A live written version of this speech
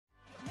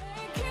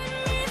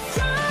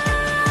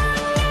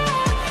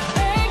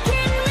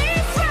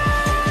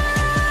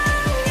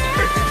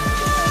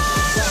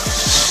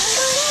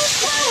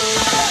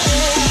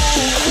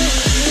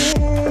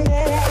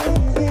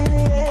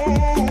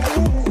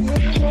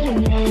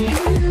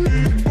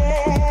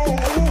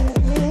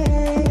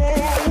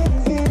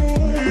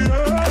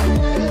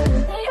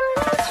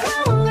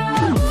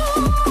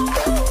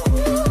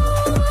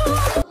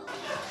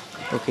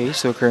Okay,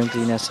 so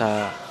currently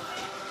nasa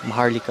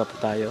Maharlika po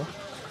tayo.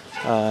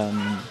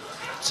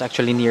 It's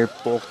actually near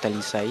Pooc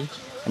Talisay.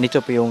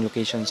 Andito po yung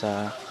location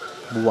sa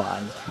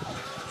Buwaan.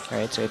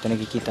 Alright, so ito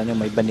nakikita nyo,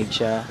 may banig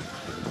siya.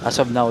 As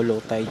of now,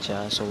 low tide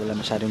siya, so wala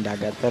masyadong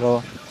dagat.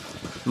 Pero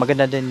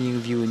maganda din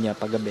yung view niya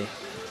paggabi.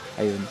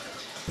 Ayun.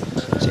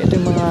 So ito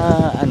yung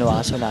mga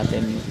aso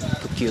natin,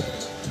 cute.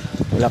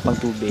 Wala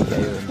pang tubig,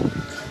 ayun.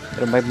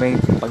 Pero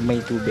pag may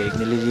tubig,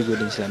 nililigo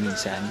din sila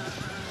minsan.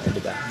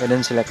 Diba?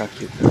 Ganun sila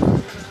ka-cute.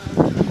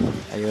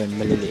 Ayun,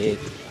 maliliit.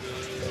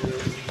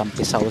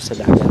 Tampisaw sa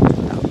dagat.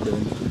 Tawag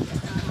doon.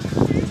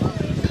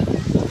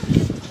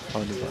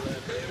 Oh, diba?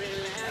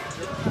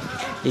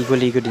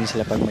 Ligo-ligo din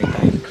sila pag may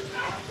time.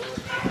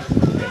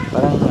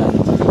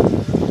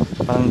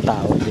 Parang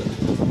tao din.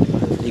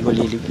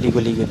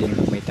 Ligo-ligo din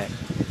pag may time.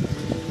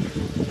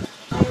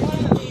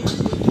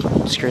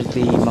 It's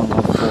currently mga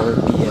 4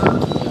 PM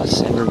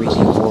and we're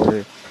waiting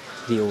for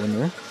the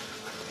owner.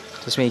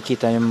 Tapos may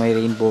kita yung may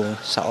rainbow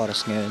sa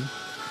oras ngayon.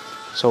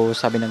 So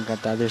sabi ng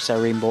kanta, there's a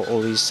rainbow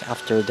always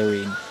after the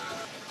rain.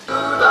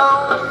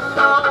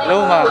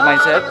 Hello mga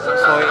mindset.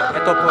 So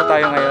ito po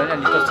tayo ngayon.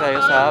 Andito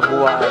tayo sa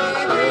Buwaan.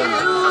 Ayun.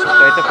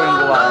 So ito po yung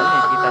Buwaan.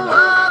 Nakikita nyo.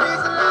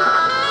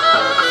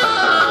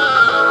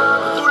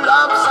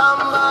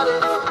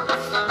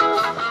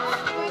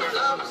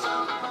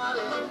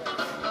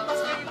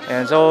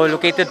 Ayan. So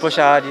located po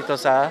siya dito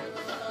sa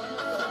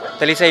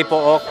Talisay,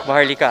 Pooc,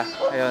 Maharlika.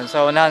 Ayun.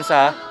 So unahan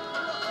sa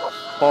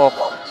Pooc,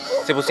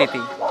 Cebu City.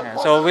 Ayan.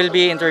 So we'll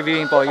be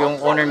interviewing po yung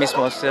owner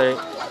mismo,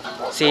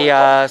 si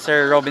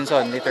Sir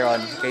Robinson later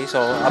on. Okay, so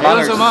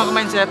abangers. So mga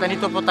mindset,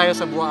 nandito po tayo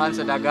sa Buwaan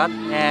sa Dagat,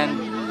 and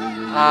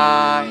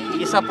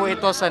isa po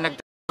ito sa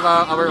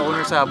our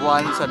owner sa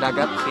Buwaan sa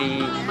Dagat,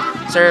 si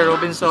Sir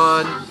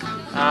Robinson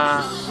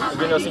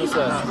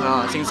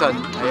Singson.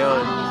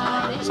 Ayun.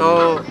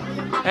 So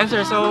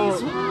sir, so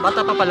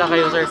bata pa pala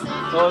kayo, sir?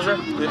 Oo, sir.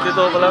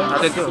 22 pa lang.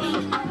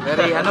 22.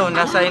 Very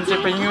nasa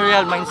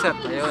entrepreneurial mindset.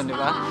 Ayun, di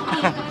ba?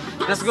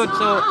 That's good.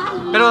 So,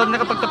 pero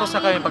nakapagtapos na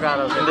kayo yung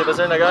pag-aaral, sir? Hindi pa,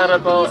 sir. Nag-aaral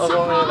pa ako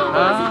ngayon.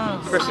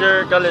 First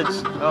year college.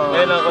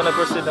 Ngayon ako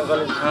nag-proceed ng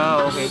college.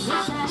 Okay.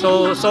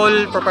 So,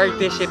 sole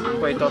proprietorship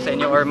po ito sa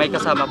inyo or may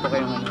kasama po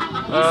kayong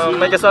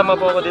may kasama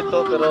po ako dito,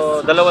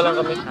 pero dalawa lang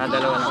kami.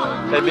 Dalawa lang kayo.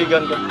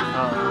 Kaibigan ko.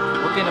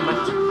 Okay naman.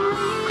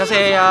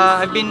 Kasi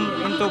I've been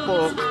into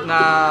Pooc na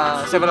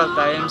several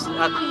times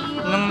at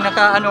nung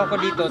nakaano ako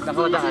dito,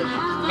 nakadaan.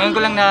 Ngayon ko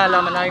lang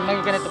nalaman na may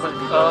ganito pala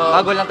dito.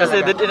 Bago lang talaga.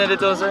 Kasi dead end na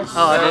dito, sir.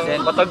 Dead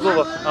end.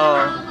 Patagbo ba?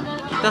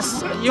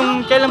 Tapos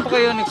yung kailan po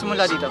kayo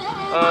nagsimula dito?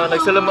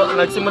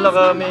 Nagsimula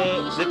kami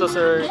dito,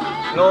 sir,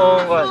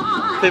 noong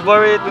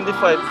February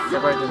 25.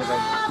 February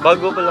 25.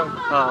 Bago pa lang.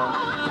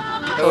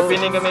 So,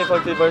 opening kami pag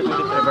February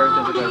 25. February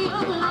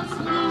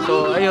 25.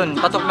 So, ayun,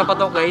 patok na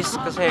patok guys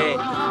kasi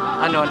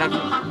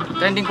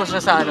nag-trending po siya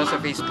sa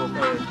Facebook.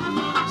 Ayun.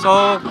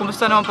 So,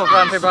 kumusta naman po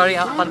from February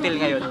up until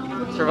ngayon?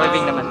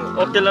 Surviving naman.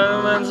 Okay lang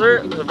naman,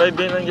 sir.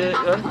 Surviving lang yan.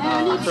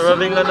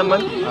 Surviving lang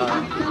naman.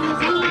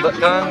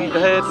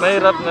 Kahit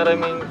mahirap,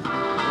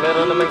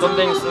 meron naman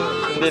complaints.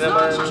 Hindi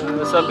naman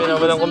masabi na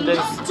walang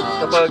complaints.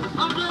 Kapag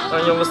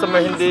yung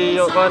customer hindi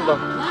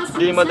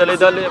hindi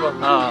madali-dali ba?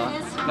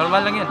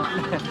 Normal lang yun.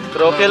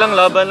 Pero okay lang,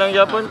 laban lang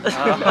yapon.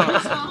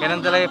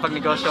 Ganun talaga pag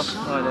negosyo.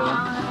 Diba?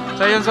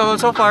 So yun,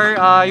 so far,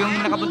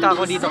 yung nakapunta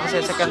ako dito kasi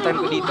second time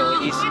ko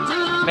dito is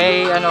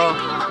may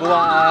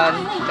Buwaan,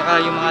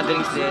 tsaka yung mga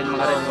drinks din,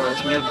 mga Red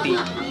Bulls, milk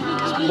tea.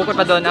 Bukod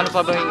pa doon, ano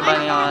pa ba yung iba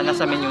na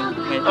nasa menu?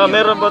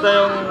 Meron pa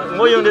tayong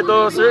nguyong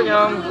dito, sir.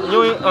 Ang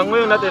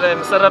nguyong natin ay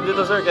masarap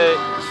dito, sir.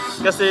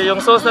 Kasi yung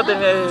sauce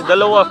natin ay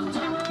dalawa.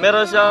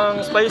 Meron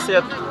siyang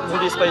spicy at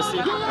hindi spicy.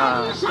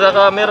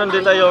 Saka meron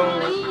din tayong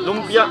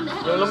lumpia.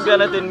 Yung lumpia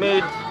natin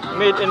made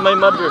in my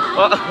mother.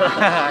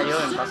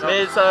 Ayun,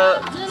 made sa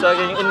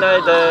aking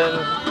inay. Then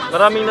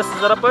maraming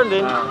nasasarapan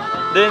din.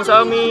 Then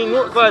sa aming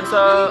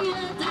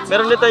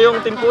meron din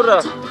tayong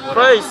tempura,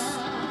 fries.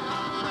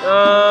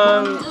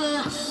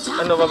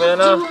 Ano pa ba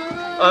yan?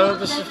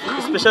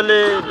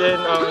 Especially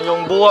din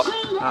yung buwa.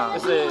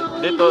 Kasi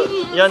dito,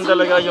 yan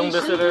talaga yung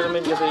best seller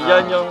namin kasi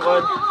yan yung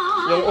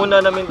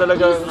una namin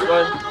talaga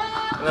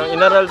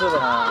inaral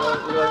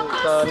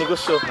sa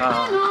negosyo.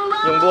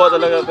 Yung buwa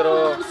talaga,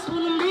 pero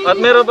at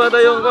meron pa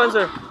tayong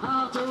sir,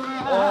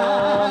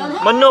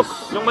 manok.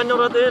 Yung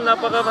manok natin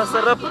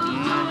napakamasarap.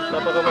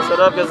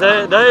 Napakamasarap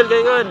kasi dahil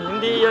kay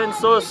hindi yan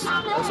sauce.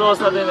 Ang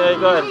sauce natin ay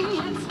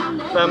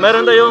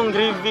meron tayong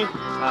gravy.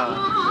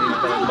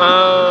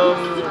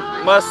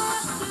 Mas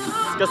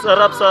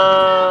kasarap sa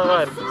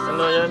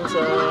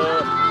sa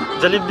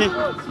Jollibee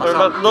or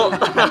McDo.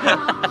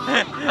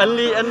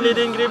 Unli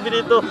din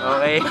gravy dito.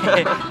 Okay.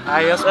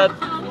 Ayos. At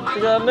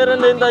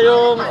meron din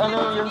tayong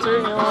yun, sir,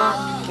 yung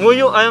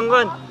nguyo,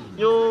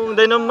 yung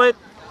dynamite.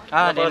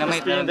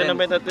 Dynamite. Yung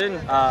dynamite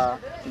natin.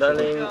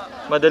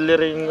 Madali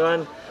rin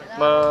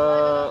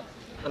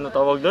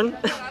tawag doon?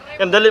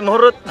 Ang dali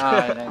mahurot.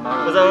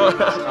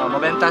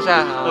 Mabenta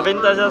siya.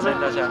 Mabenta siya, sir.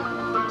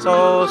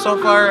 So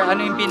far, ano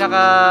yung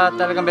pinaka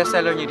talagang best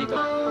seller niyo dito?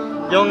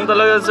 Yung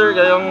talaga, sir,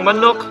 yung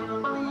manok,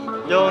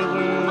 yung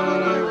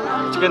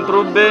chicken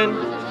proben,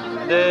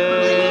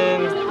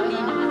 then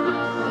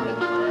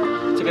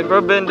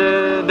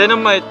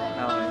dynamite.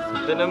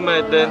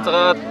 Dynamite, then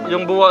saka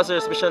yung buwa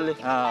sir, especially.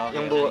 Okay.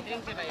 Yung buwa.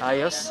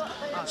 Ayos.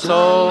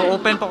 So,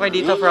 open po kayo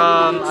dito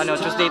from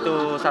Tuesday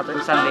to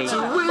Sunday.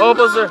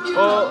 Opo sir,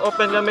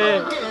 open kami.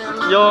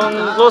 Yung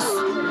close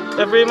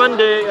every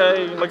Monday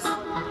ay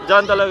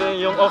dyan talaga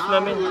yung off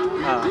namin.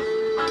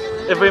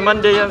 Every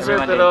Monday yan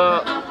sir, Every Monday. pero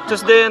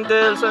Tuesday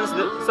until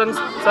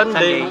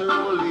Sunday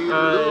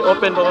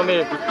open po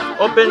kami.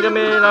 Open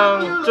kami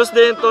ng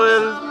Tuesday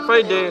until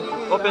Friday,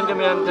 open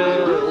kami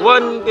until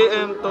 1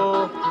 p.m.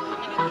 to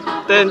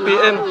 10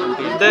 p.m.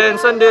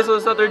 Then Sunday to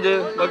Saturday,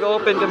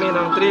 mag-open kami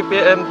ng 3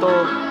 p.m. to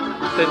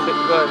 10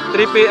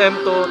 p.m.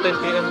 to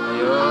 10 p.m.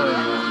 Ayun.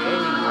 Okay.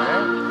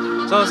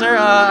 Alright. So sir,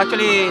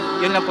 actually,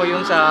 yun lang po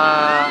yung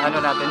sa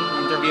natin,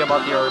 interview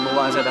about your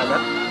Buwaan sa Dagat.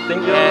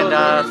 Thank you. And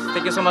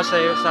thank you so much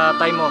sa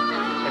time mo.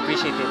 I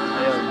appreciate it.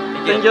 Ayun.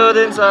 Thank you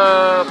din sa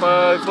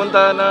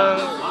pagpunta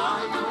ng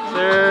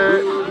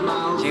Sir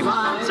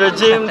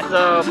Jim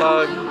sa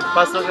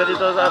pagpasok na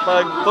dito, sa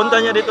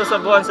pagpunta niya dito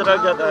sa Buwaan sa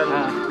Dagat.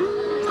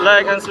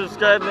 Like and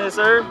subscribe ni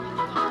sir.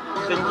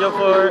 Thank you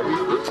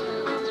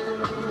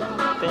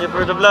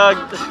for the vlog.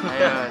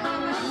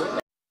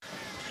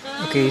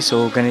 Okay,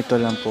 so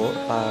ganito lang po.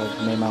 Pag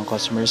may mga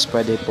customers,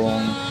 pwede pong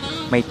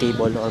may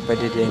table or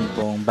pwede din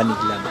pong banig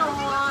lang.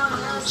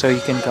 So you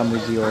can come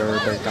with your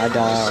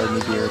barkada or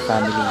maybe your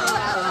family.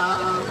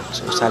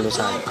 So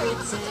salo-salo.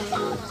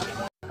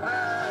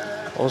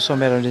 Also,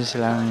 meron din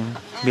silang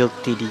milk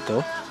tea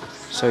dito.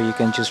 So you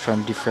can choose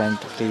from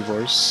different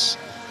flavors.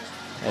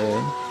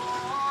 Ayun.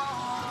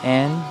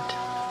 And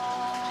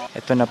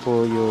ito na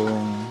po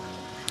yung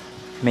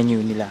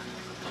menu nila.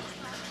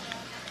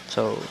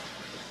 So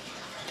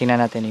tingnan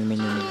natin yung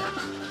menu nila.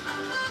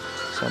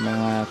 So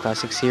mga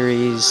classic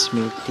series,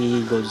 milk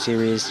tea, gold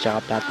series,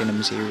 tsaka platinum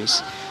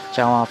series,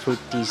 tsaka mga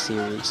fruit tea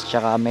series,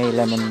 tsaka may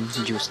lemon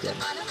juice din.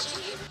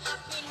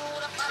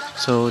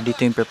 So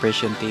dito yung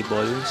preparation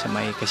table sa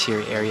may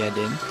cashier area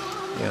din.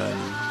 Yun.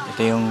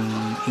 Ito yung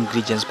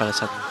ingredients para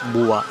sa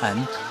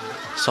buwaan,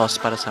 sauce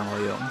para sa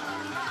ngoyong.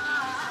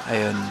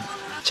 Ayun.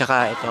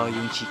 Tsaka ito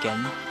yung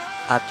chicken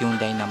at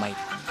yung dynamite.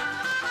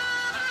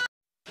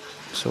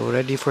 So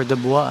ready for the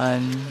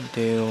buwaan. Ito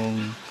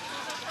yung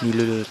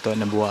niluluto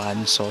na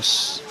buwaan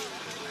sauce.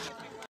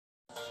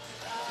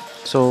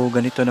 So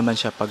ganito naman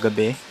siya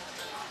paggabi.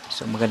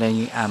 So maganda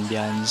yung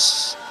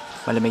ambiance.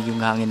 Malamig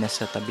yung hangin na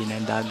sa tabi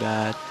ng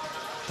dagat.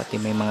 Pati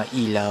may mga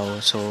ilaw.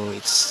 So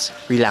it's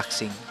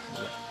relaxing.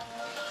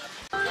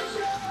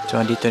 So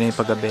andito na yung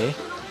paggabi.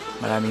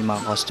 Maraming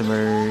mga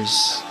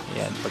customers.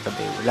 Ayan,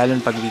 paggabi. Lalo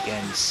pag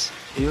weekends.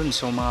 Ayun,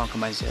 so mga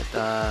kamanset,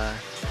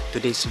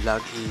 today's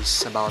vlog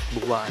is about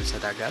Buwaan sa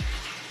Dagat.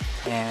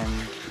 And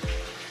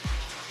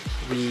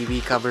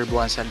we cover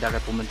Buwaan sa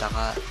Dagat. Pumunta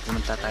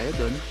tayo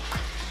dun.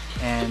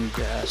 And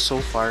so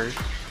far,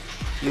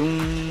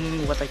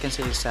 what I can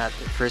say is that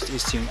first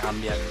is yung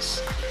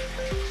ambiance.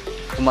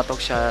 Pumatok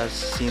siya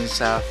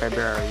since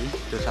February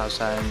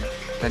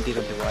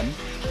 2021.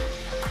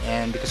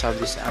 And because of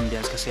this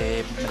ambience,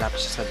 kasi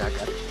malapit siya sa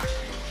dagat,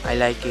 I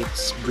like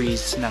its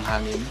breeze ng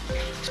hangin,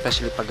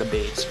 especially pag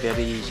gabi. It's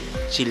very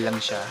chill lang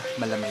siya,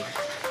 malamig.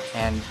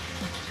 And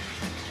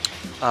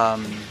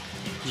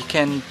you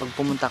can, pag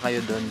pumunta kayo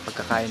doon,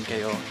 pagkakain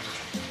kayo,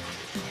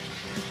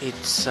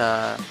 it's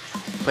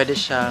pwede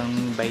siyang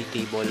by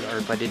table or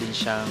pwede din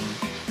siyang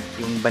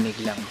yung banig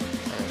lang.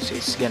 So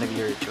it's gonna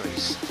be your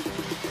choice.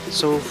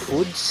 So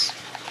foods,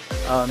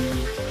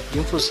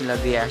 yung foods nila,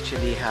 they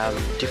actually have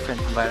different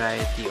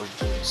variety of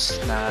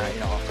foods na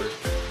ino-offer.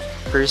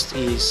 First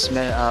is,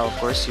 of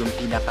course, yung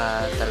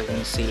pinaka talagang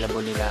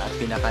saleable nila at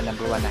pinaka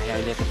number one na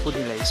highlight ng food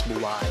nila is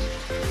Buwaan.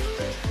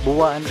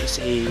 Buwaan is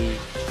a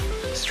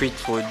street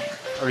food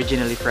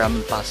originally from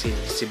Pasig,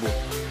 Cebu.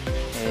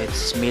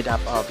 It's made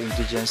up of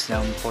ingredients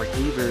ng pork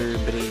liver,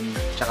 brain,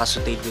 tsaka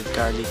sauteed with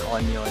garlic,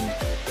 onion,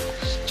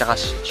 tsaka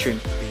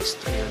shrimp paste.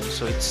 Ayun.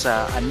 So it's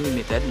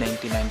unlimited,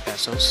 99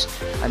 pesos.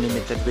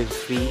 Unlimited with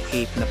free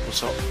 8 na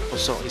puso.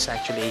 Puso is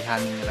actually a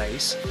hanging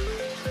rice.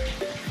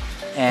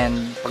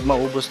 And pag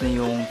maubos na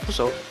yung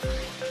puso,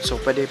 so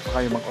pwede pa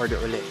kayo mag-order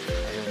ulit.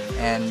 Ayun.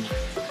 And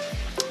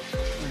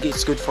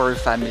it's good for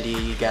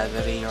family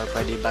gathering or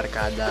pwede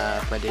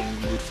barkada, pwedeng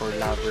good for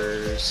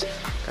lovers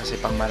kasi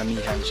pang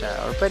maramihan siya,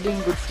 or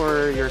pwedeng good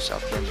for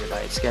yourself yan, diba?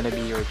 It's gonna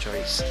be your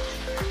choice.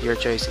 Your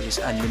choice is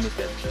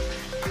unlimited.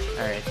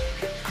 Alright.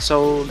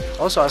 So,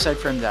 also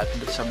aside from that,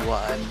 sa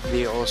Buwaan,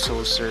 they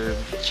also serve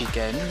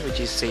chicken,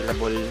 which is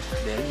saleable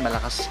din.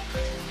 Malakas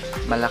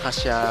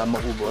siya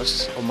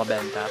maubos o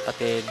mabenta.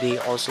 Pati they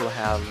also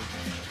have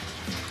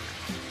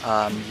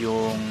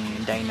yung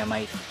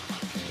dynamite.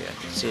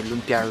 It's a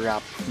lumpia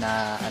wrap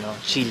na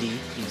chili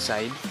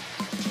inside.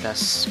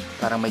 Tas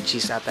parang may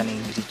cheese ata na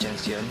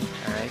ingredients yun.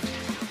 Alright.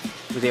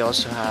 They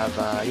also have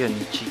yun,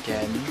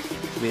 chicken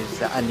with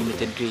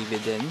unlimited gravy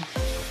din.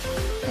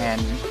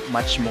 And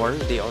much more.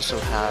 They also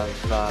have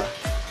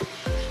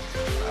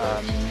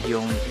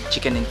yung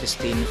chicken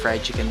intestine,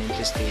 fried chicken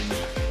intestine,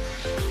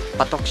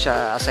 patok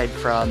siya aside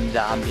from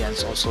the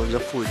ambience, also the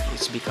food.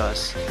 It's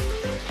because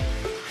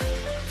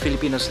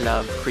Filipinos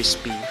love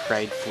crispy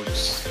fried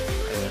foods.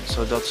 Ayun.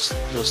 So those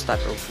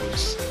type of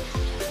foods.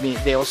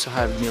 They also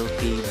have milk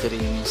tea,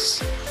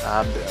 drinks,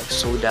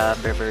 soda,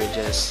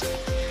 beverages,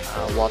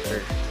 water.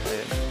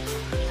 Ayun.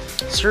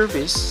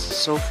 Service,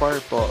 so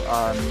far po,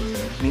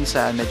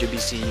 minsan medyo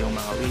busy yung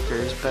mga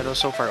waiters, pero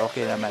so far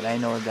okay naman.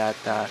 I know that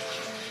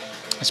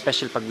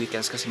especially pag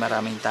weekends kasi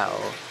maraming tao.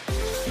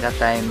 That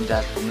time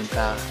that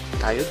pumunta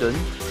tayo dun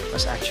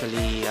was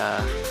actually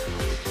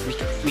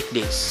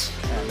weekdays.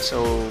 And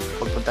so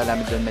pagpunta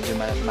namin dun medyo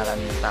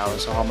maraming tao.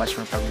 So how much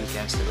more pag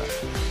weekends, diba?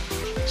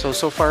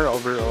 So far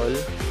overall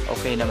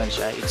okay naman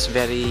siya. It's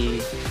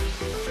very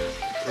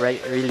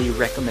really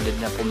recommended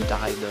na pumunta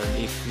kayo doon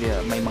if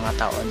may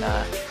mga tao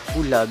na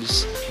who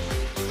loves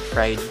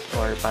fried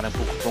or parang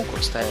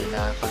pungko style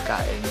na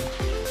pagkain.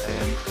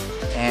 Ayun.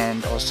 And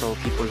also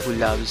people who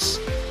loves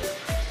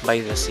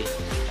by the sea.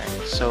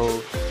 Right?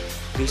 So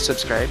please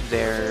subscribe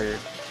their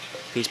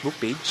Facebook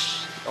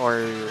page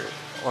or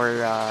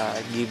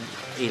give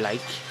a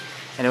like,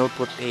 and I will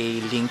put a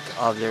link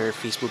of their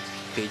Facebook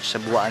page sa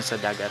Buwaan sa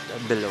Dagat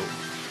below.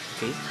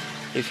 Okay?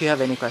 If you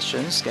have any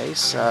questions,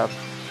 guys,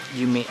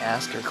 you may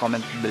ask or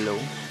comment below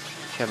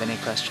if you have any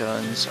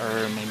questions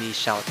or maybe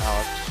shout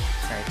out.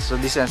 Alright, so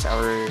this is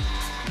our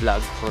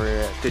vlog for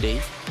today.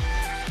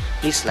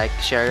 Please like,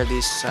 share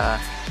this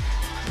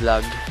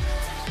vlog,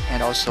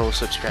 and also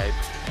subscribe.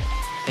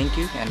 Thank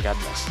you and God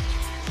bless.